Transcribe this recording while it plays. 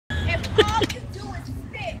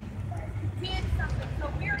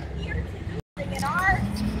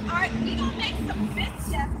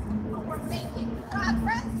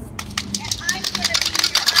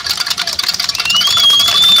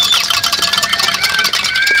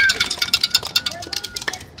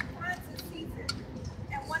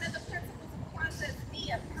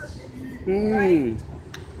Right?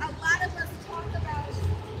 A lot of us talk about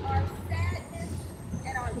our sadness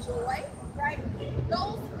and our joy, right?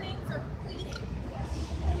 Those things are fleeting.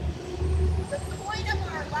 The point of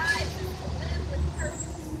our lives is to live with purpose.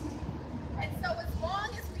 And so as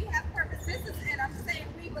long as we have purpose, this is, and I'm saying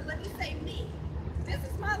we, but let me say me. This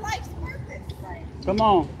is my life's purpose. Right? Come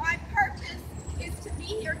on. My purpose is to be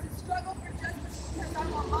here to struggle for justice because I'm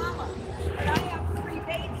a mama and I have 3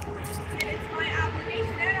 babies. And it's my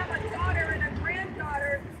obligation. And I'm a daughter and a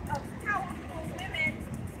granddaughter of powerful women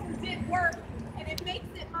who did work. And it makes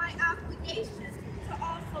it my obligation to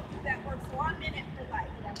also do that work. So I'm in it for life.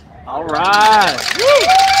 All right.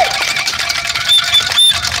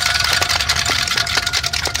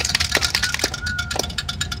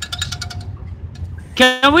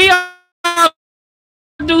 Can we all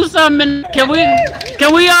do something? Can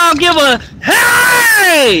we all give a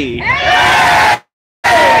hey? Hey!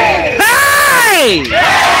 Hey!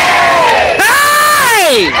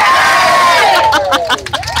 Hey!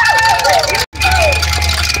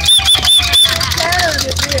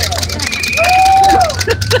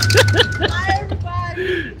 Hi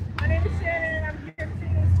everybody. My name is Shannon and I'm here to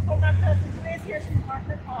support my cousin Liz here. She's marked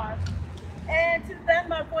her car. And to lend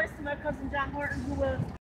my voice to my cousin John Horton, who was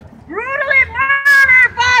brutally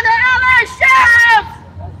murdered by the LA sheriff!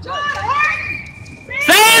 John Horton!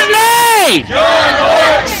 Say his name! John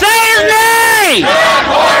Horton! Say his name! John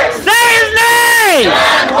Horton! Say his name!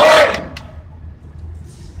 John Horton!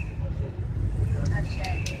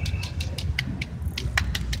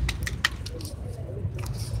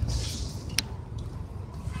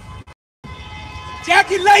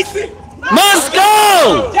 Jackie Lacey! Must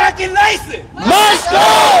go! Jackie Lacey! Must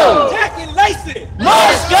go! Jackie Lacey!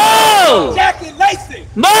 Must go! Jackie Lacey!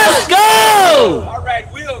 Must go! All right,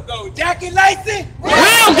 we'll go. Jackie Lacey!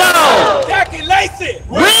 We'll go! Jackie Lacey!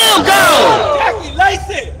 We'll go! Jackie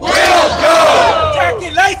Lacey! We'll go!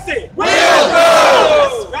 Jackie Lacey! We'll go!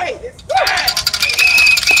 That's right. It's right.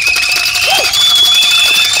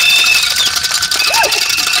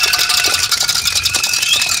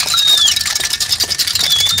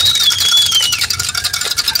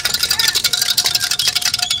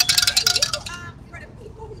 For the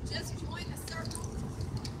people who just joined the circle,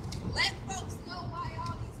 let folks know why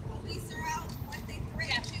all these police are out, what they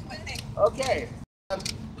threatened you with it. Okay.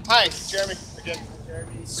 Hi, Jeremy again.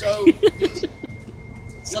 So,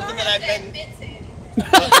 something that I've been.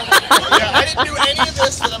 Yeah, I didn't do any of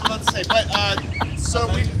this that I'm about to say, but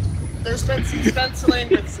there's been some stenciling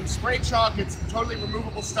with some spray chalk. It's totally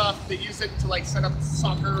removable stuff. They use it to like set up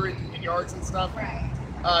soccer in yards and stuff. Right.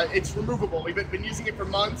 It's removable. We've been using it for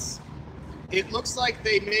months. It looks like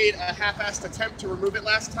they made a half-assed attempt to remove it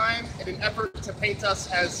last time in an effort to paint us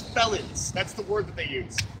as felons. That's the word that they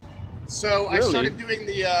use. So Really? I started doing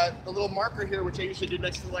the little marker here, which I usually do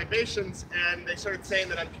next to the libations, and they started saying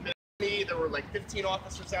that I'm committed to me. There were like 15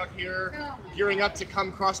 officers out here gearing up to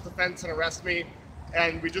come cross the fence and arrest me.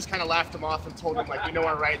 And we just kind of laughed them off and told them, like, we know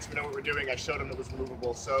our rights, we know what we're doing. I showed them it was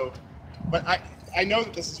removable. So, but I know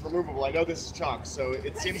that this is removable. I know this is chalk. So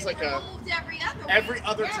it seems like every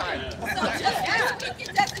other time. So just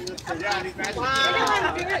it doesn't come out.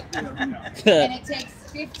 And it takes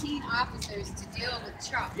 15 officers to deal with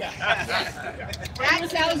chalk. That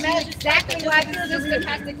tells you exactly why the system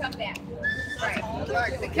has to come back.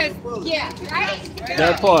 Right. Because, right?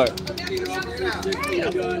 That part.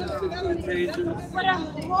 What a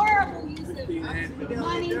horrible use of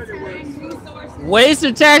money, time, resources. Waste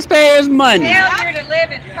of taxpayers' money. Failure to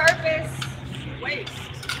live in purpose. Waste.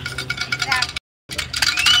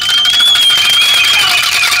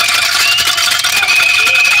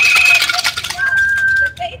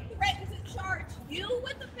 They threatened to charge you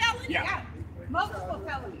with a felony? Yeah. Multiple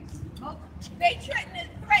felonies. They threatened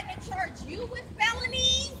to charge you with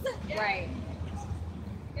felonies? Right.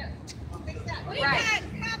 We got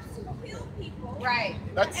cops who kill people. Right.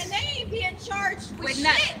 And they ain't being charged with shit.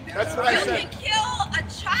 nothing. That's what I said. You can kill a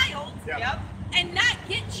child and not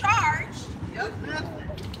get charged. You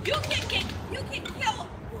can kill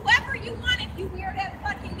whoever you want if you wear that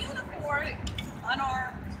fucking uniform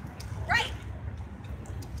unarmed. Right.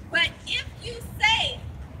 But if you say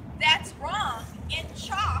that's wrong in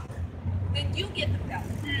chalk, then you get the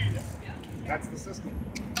felony. That's the system.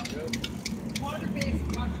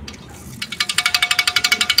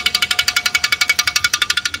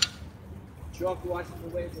 Chalk washes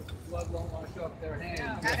away, but the blood won't wash off their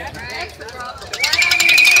hands. That's the problem.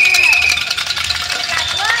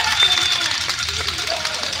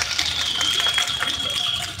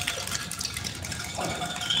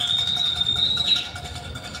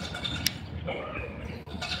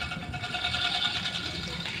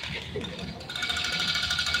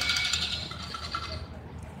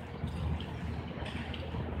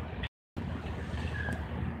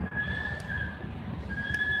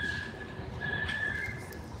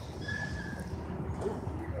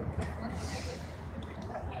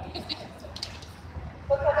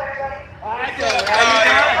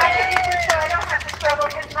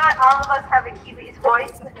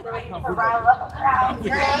 love a crowd.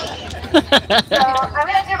 So I'm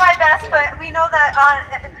going to do my best, but we know that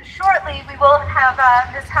shortly we will have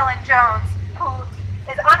Miss Helen Jones, who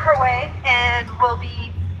is on her way and will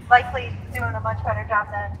be likely doing a much better job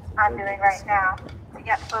than I'm doing right now to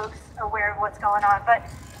get folks aware of what's going on. But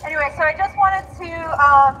anyway, so I just wanted to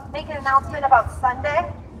make an announcement about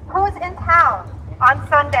Sunday. Who's in town on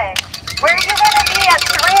Sunday? Where are you going to be at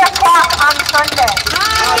 3 o'clock on Sunday?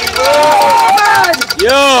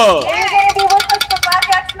 Yo! Are you going to be with us for Black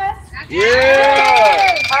Xmas?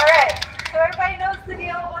 Yeah! All right. So everybody knows the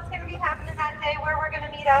deal, what's going to be happening that day, where we're going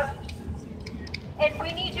to meet up. And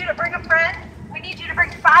we need you to bring a friend. We need you to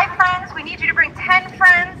bring 5 friends. We need you to bring 10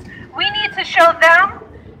 friends. We need to show them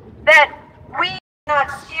that we are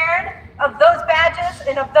not scared of those badges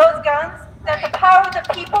and of those guns, that the power of the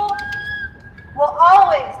people will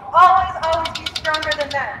always, always, always be stronger than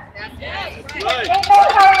that. Ain't no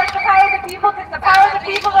power like the power of the people, because the power of the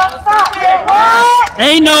people don't stop. What?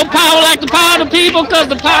 Ain't no power like the power of the people, cause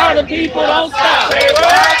the power of the people don't stop. Say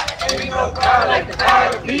what? Ain't no power like the power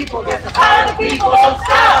of the people, cause the power of the people don't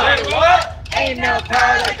stop. Say what? Ain't no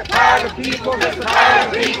power like the power of the people, cause the power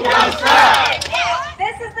of the people don't stop.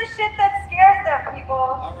 This is the shit that scares them, people.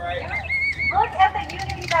 All right. Look at the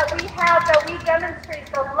unity that we have, that we demonstrate,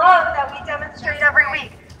 the love that we demonstrate every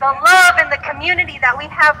week, the love and the community that we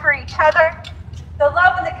have for each other, the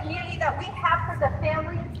love and the community that we have for the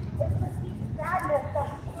families. It's the deep sadness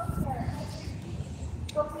that we feel here.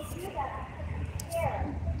 But we do that because we care.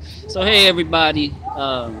 So hey everybody,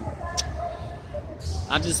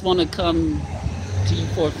 I just want to come to you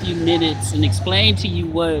for a few minutes and explain to you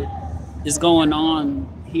what is going on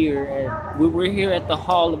here. We're here at the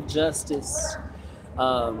Hall of Justice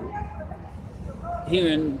here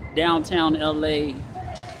in downtown LA,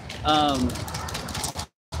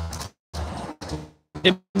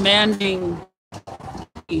 demanding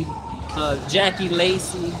Jackie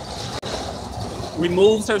Lacey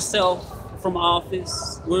removes herself from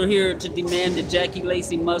office. We're here to demand that Jackie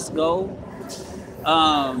Lacey must go.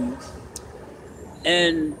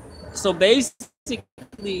 And so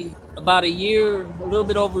basically about a little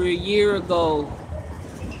bit over a year ago,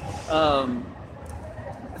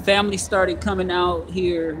 families started coming out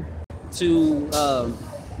here to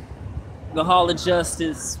the Hall of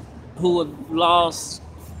Justice who have lost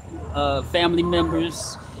family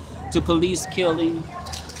members to police killing.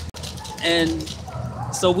 And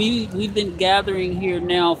so we've been gathering here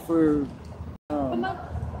now for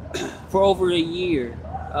over a year.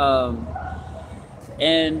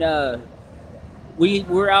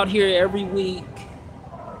 We're out here every week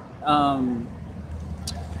from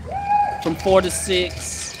 4 to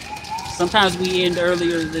 6. Sometimes we end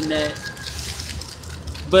earlier than that.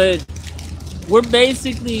 But we're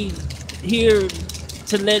basically here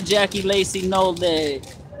to let Jackie Lacey know that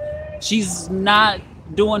she's not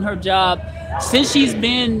doing her job. Since she's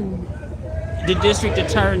been the district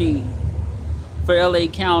attorney for LA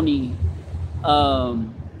County,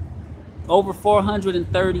 over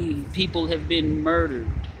 430 people have been murdered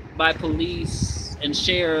by police and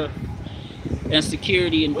sheriff and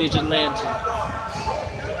security and vigilante.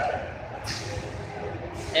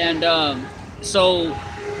 And so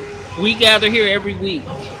we gather here every week.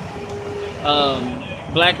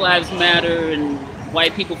 Black Lives Matter and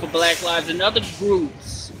White People for Black Lives and other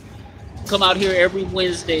groups come out here every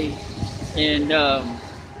Wednesday and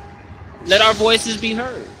let our voices be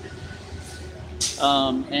heard.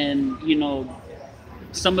 And you know,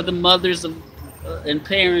 some of the mothers of and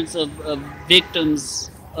parents of victims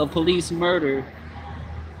of police murder,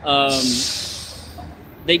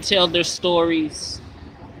 they tell their stories,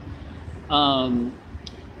 and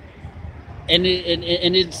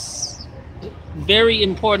it's very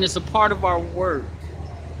important. It's a part of our work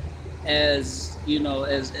as, you know,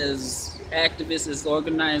 as activists, as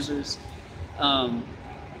organizers.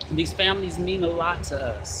 These families mean a lot to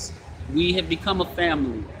us. We have become a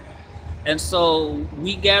family. And so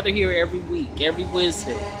we gather here every week, every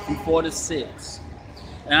Wednesday from 4 to 6.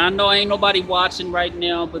 And I know ain't nobody watching right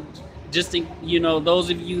now, but just to, you know, those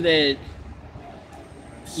of you that,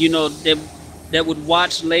 you know, that would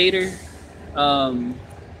watch later, I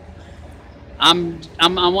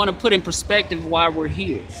want to put in perspective why we're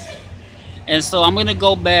here. And so I'm going to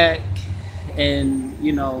go back and,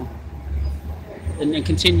 you know, and then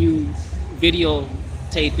continue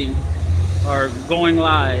videotaping or going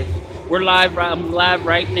live. We're live. I'm live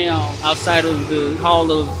right now outside of the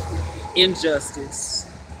Hall of Injustice.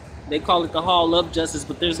 They call it the Hall of Justice,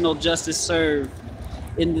 but there's no justice served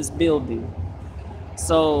in this building.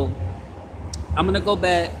 So I'm gonna go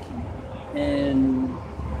back and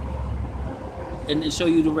show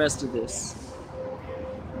you the rest of this.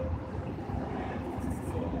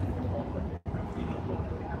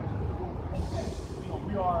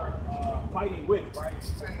 fighting with, right?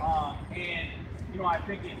 And you know, I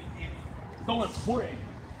think it's so important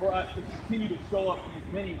for us to continue to show up in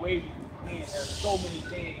as many ways as we can. There's so many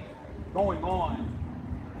things going on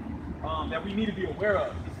that we need to be aware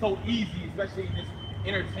of. It's so easy, especially in this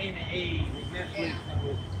entertainment age with Netflix and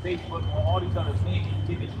with Facebook and all these other things,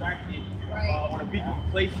 to get distracted or to be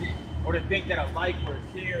complacent or to think that a like or a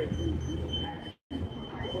share is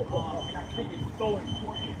and I think it's so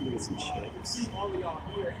important to see all of y'all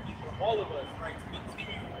here and for all of us, right, to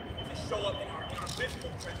continue to show up in our physical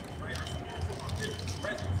presence, right, our physical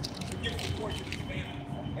presence, to give support to these families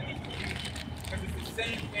and these communities. Because it's the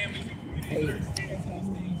same families and communities that are experiencing these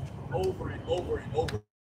things over and over and over.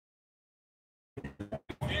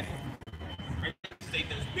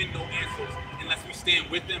 There's been no answers unless we stand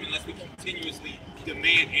with them, unless we continuously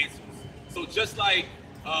demand answers. So just like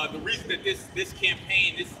the reason that this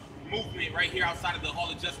campaign, this movement right here outside of the Hall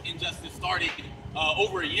of Injustice started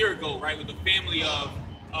over a year ago, right, with the family of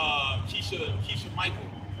Keisha Michael.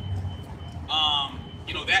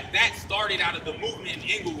 You know, that started out of the movement in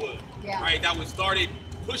Inglewood, right? That was started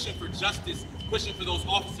pushing for justice, pushing for those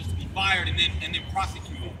officers to be fired and then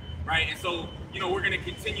prosecuted, right? And so, you know, we're going to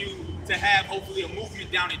continue to have hopefully a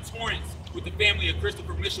movement down in Torrance with the family of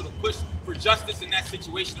Christopher Mitchell to push for justice in that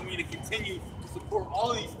situation. And we need to continue to support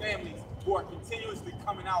all of these families who are continuously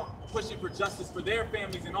coming out, pushing for justice for their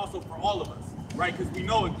families and also for all of us, right? Because we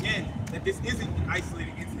know, again, that this isn't an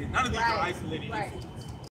isolated incident. None of these are isolated incidents.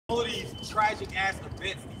 All of these tragic ass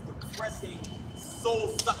events, these depressing,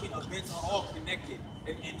 soul-sucking events are all connected.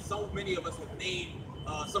 And so many of us have named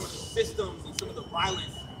some of the systems and some of the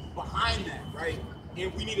violence behind that, right?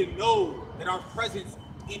 And we need to know that our presence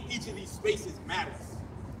in each of these spaces matters,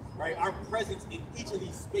 right? Our presence in each of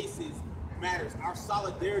these spaces matters. Our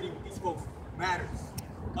solidarity with these folks matters.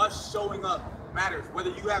 Us showing up matters. Whether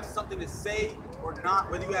you have something to say or not,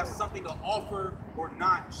 whether you have something to offer or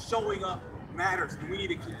not, showing up matters. And we need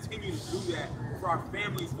to continue to do that for our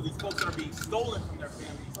families, for these folks that are being stolen from their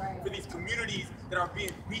families, for these communities that are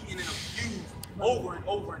being beaten and abused over and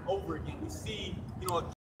over and over again. We see, you know,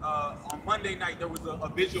 on Monday night, there was a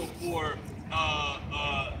vigil for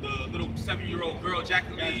the little 7-year-old girl,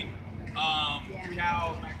 Jacqueline Chow, I don't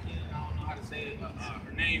know how to say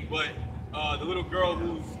her name, but the little girl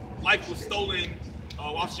whose life was stolen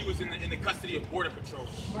while she was in the custody of Border Patrol.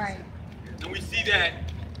 Right. And we see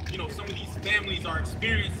that, you know, some of these families are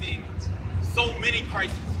experiencing so many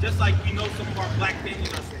crises, just like we know some of our Black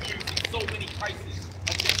families are experiencing so many crises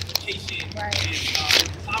of gentrification and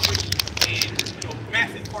poverty and, you know,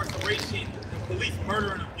 mass incarceration and police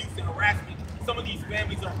murder and abuse and harassment. Some of these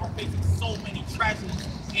families are facing so many tragedies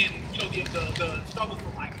and, you know, the struggles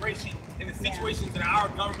for migration and the situations that our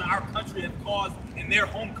government, our country have caused in their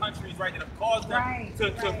home countries, right, that have caused them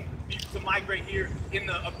to migrate here, in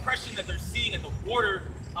the oppression that they're seeing at the border,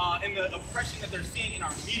 in the oppression that they're seeing in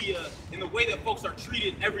our media, in the way that folks are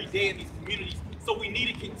treated every day in these communities. So we need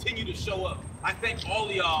to continue to show up. I thank all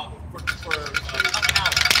of y'all for coming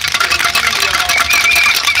out.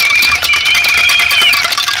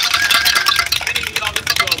 Many of y'all, this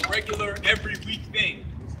is a regular every week thing,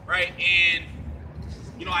 right? And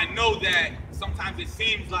you know, I know that sometimes it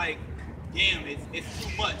seems like, damn, it's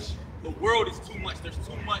too much. The world is too much. There's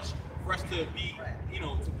too much for us to be, you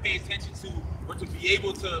know, to pay attention to or to be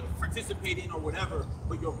able to participate in or whatever.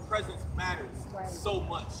 But your presence matters so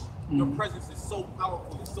much. Your presence is so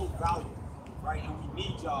powerful. It's so valuable, right? And we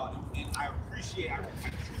need y'all. And I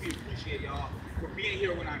truly appreciate y'all for being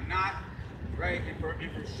here when I'm not, right? And for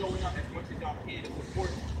showing up as much as y'all can to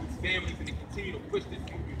support these families and to continue to push this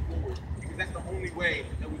movement forward. Because that's the only way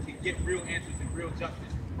that we can get real answers and real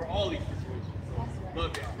justice for all these situations. So,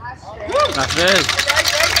 love y'all. That's it.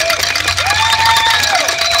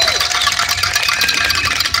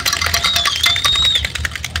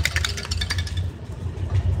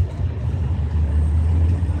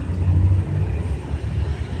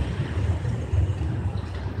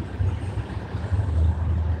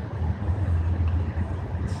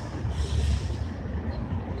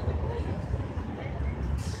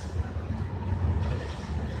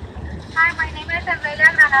 Hi, my name is Amelia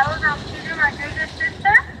Granados. I'm Junior Rodriguez's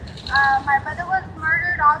sister. My brother was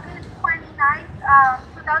murdered August 29th,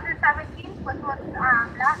 2017, which was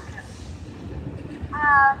last year.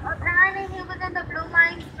 Apparently he was in the blue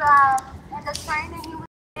lines in the train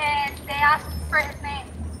and they asked for his name.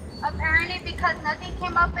 Apparently because nothing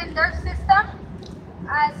came up in their system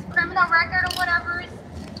as criminal record or whatever,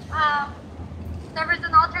 there was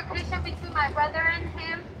an altercation between my brother and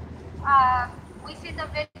him. We see the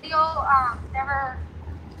video, they were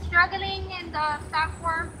struggling in the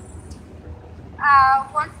platform.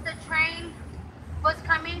 Once the train was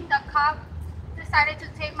coming, the cop decided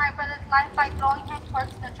to take my brother's life by throwing him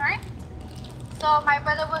towards the train. So my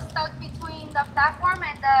brother was stuck between the platform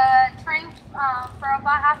and the train for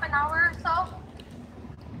about half an hour or so.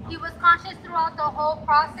 He was conscious throughout the whole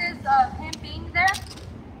process of him being there.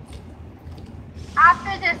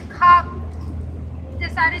 After this cop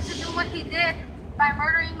decided to do what he did by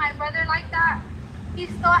murdering my brother like that, he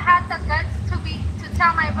still had the guts to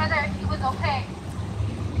tell my brother he was okay.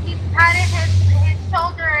 He patted his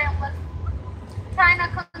shoulder and was trying to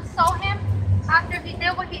console him after he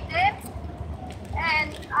did what he did.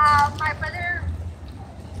 And my brother,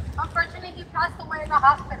 unfortunately, he passed away in the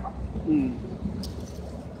hospital.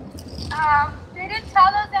 They didn't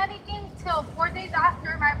tell us anything till 4 days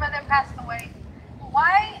after my brother passed away.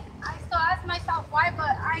 Why? I still ask myself why,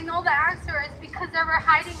 but I know the answer is because they were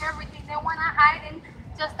hiding everything. They want to hide and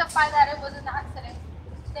justify that it was an accident.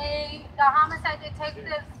 The homicide detectives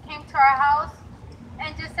came to our house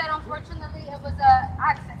and just said, unfortunately, it was an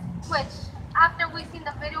accident. Which, after we seen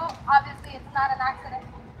the video, obviously it's not an accident.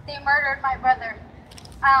 They murdered my brother.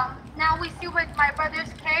 Now we see with my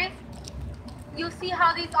brother's case, you see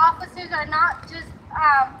how these officers are not just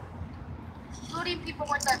shooting people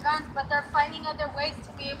with their guns, but they're finding other ways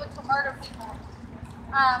to be able to murder people.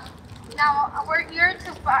 Now we're here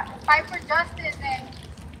to fight for justice, and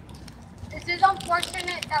it's just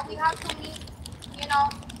unfortunate that we have to meet,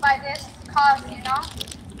 by this cause,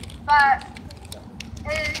 But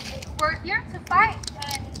we're here to fight,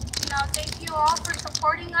 and thank you all for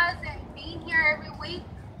supporting us and being here every week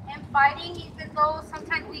and fighting, even though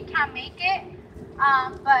sometimes we can't make it.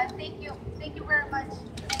 But thank you very much.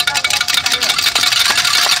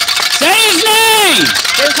 Say his name!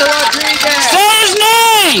 Cesar Rodriguez! Say his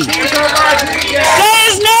name! Cesar Rodriguez! Say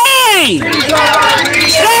his name! Cesar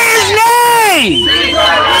Rodriguez! Say his name!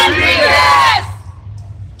 Cesar Rodriguez!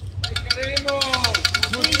 ¡Te queremos!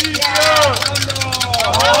 ¡Justicia!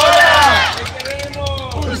 ¡Ahora! ¡Te queremos!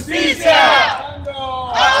 ¡Justicia!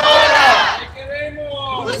 ¡Ahora! ¡Te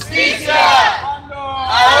queremos! ¡Justicia!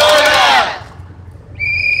 ¡Ahora!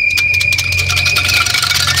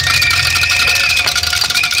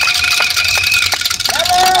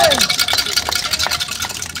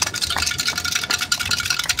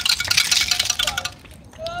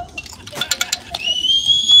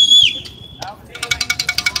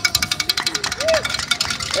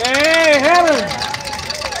 Hey, Helen!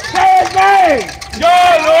 Say his name!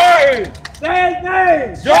 John Norton! Say his name!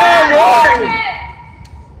 John Norton!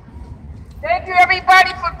 Thank you,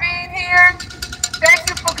 everybody, for being here. Thank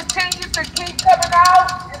you for continuing to keep coming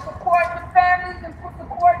out and support the families and for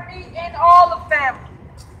support me and all the families.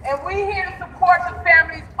 And we're here to support the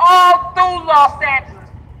families all through Los Angeles,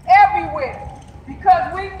 everywhere,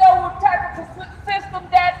 because we know what type of system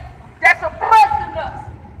that's oppressing us.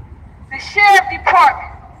 The sheriff department,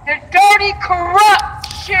 the dirty,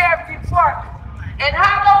 corrupt sheriff department. And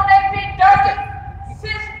how long they've been dirty?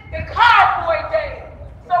 Since the cowboy days.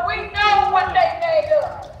 So we know what they made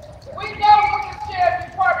of. We know what the sheriff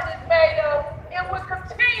department is made of, and will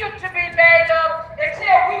continue to be made of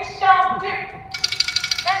until we show different.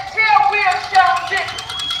 Until we are shown different.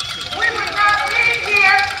 We would not be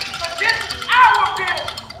here, but this is our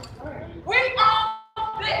building. We own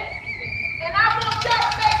this. And I want y'all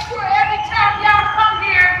to make sure every time y'all come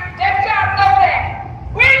here that y'all know that.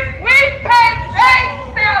 We pay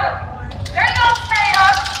salary. They don't pay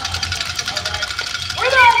us. We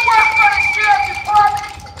don't work for the sheriff department.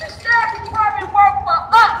 The sheriff department work for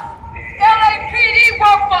us. LAPD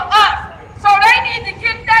work for us. So they need to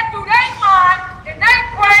get that through their mind and their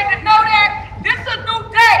brain to know that this is a new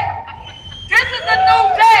day. This is a new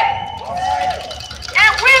day.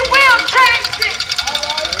 And we will change this.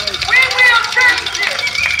 We will change this.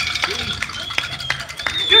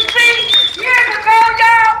 You see, years ago,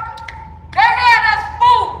 y'all, they had us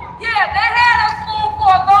fooled. Yeah, they had us fooled for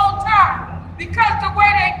a long time because the way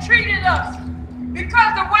they treated us,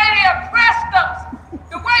 because the way they oppressed us,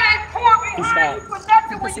 the way they poured behind you for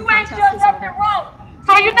nothing when you ain't done nothing wrong.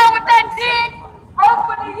 So you know what that did?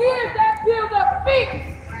 Over the years, that built up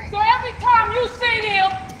fear. So every time you see them,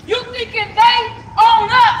 you thinking they own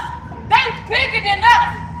us. They bigger than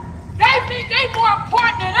us. They think they more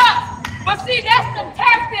important than us. But see, that's the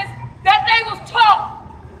tactics that they was taught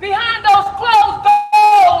behind those closed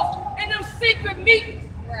doors in them secret meetings.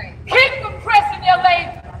 Right. Keep oppressing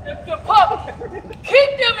the public. Keep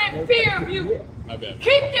them in fear of you.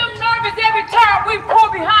 Keep them nervous every time we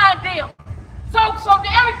pull behind them. So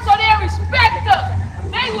they respect us.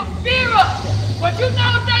 They will fear us. But you know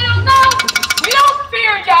what they don't know? We don't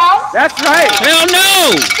fear y'all. That's right. Hell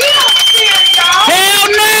no! We don't fear y'all. Hell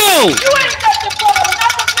no! You ain't nothing but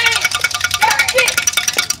another man. That's it.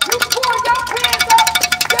 You pour your pants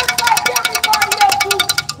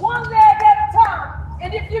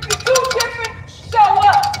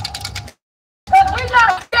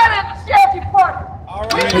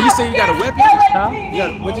Hey, you say you got a weapon? Huh?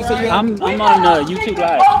 What'd you say you got? I'm on YouTube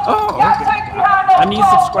Live. Oh, okay. I need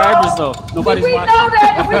subscribers though. Nobody's We know watching.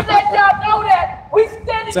 that, and we let y'all know that. We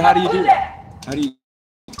standing So how do you up do for that? How do you?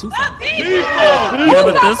 Yeah,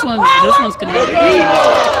 but this one's connected.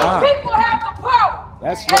 People have the power.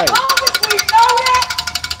 That's As right. long as we know that,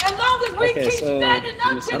 as long as we Okay, keep so standing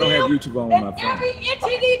up to I don't have them, YouTube on my and phone. every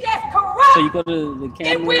entity that's corrupt, So you go to the it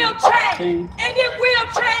camera will change. thing, And it will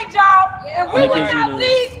change, y'all. And we and it will gives not you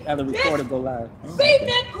leave the recorder go live.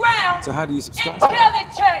 cement ground So how do you subscribe? until it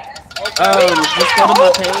changes. Just go to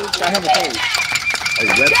my page. I have a page. A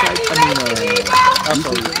website? I mean,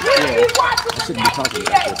 Also, YouTube? yeah. I shouldn't be talking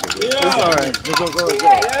about this. It's all right.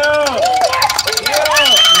 Go.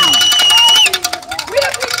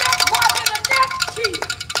 We'll be back watching the next chief.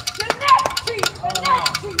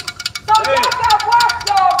 So y'all got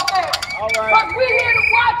watchdogs now. Because we're here to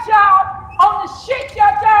watch y'all on the shit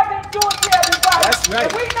y'all been doing to everybody. That's right.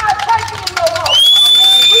 And we're not taking it no more.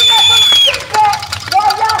 We're not going to sit back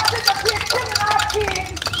while y'all sit up here killing our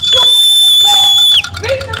kids,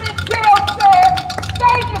 beating them in jail cells,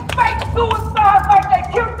 staging fake suicides like they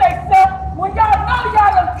killed themselves when y'all know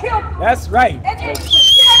y'all done killed them. That's right. And then the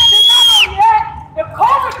sheriff did not only that, the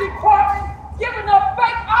coroner's department giving us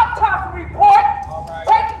fake autopsy report,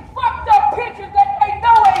 taking fucked up pictures that they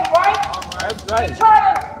know ain't right. That's right. And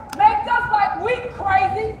trying to make us like we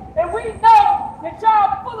crazy, and we know that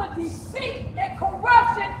y'all full of deceit and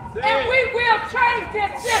corruption, and we will change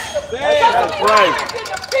this system. That's right.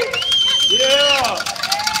 Yeah.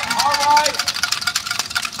 All right.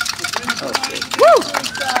 Woo!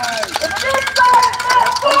 The this side is not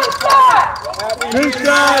suicide. This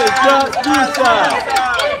side is not suicide.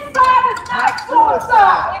 This side is not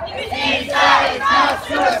suicide. This side is not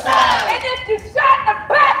suicide. And if you shot in the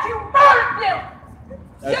back, you murdered them.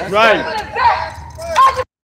 That's Just right. simple as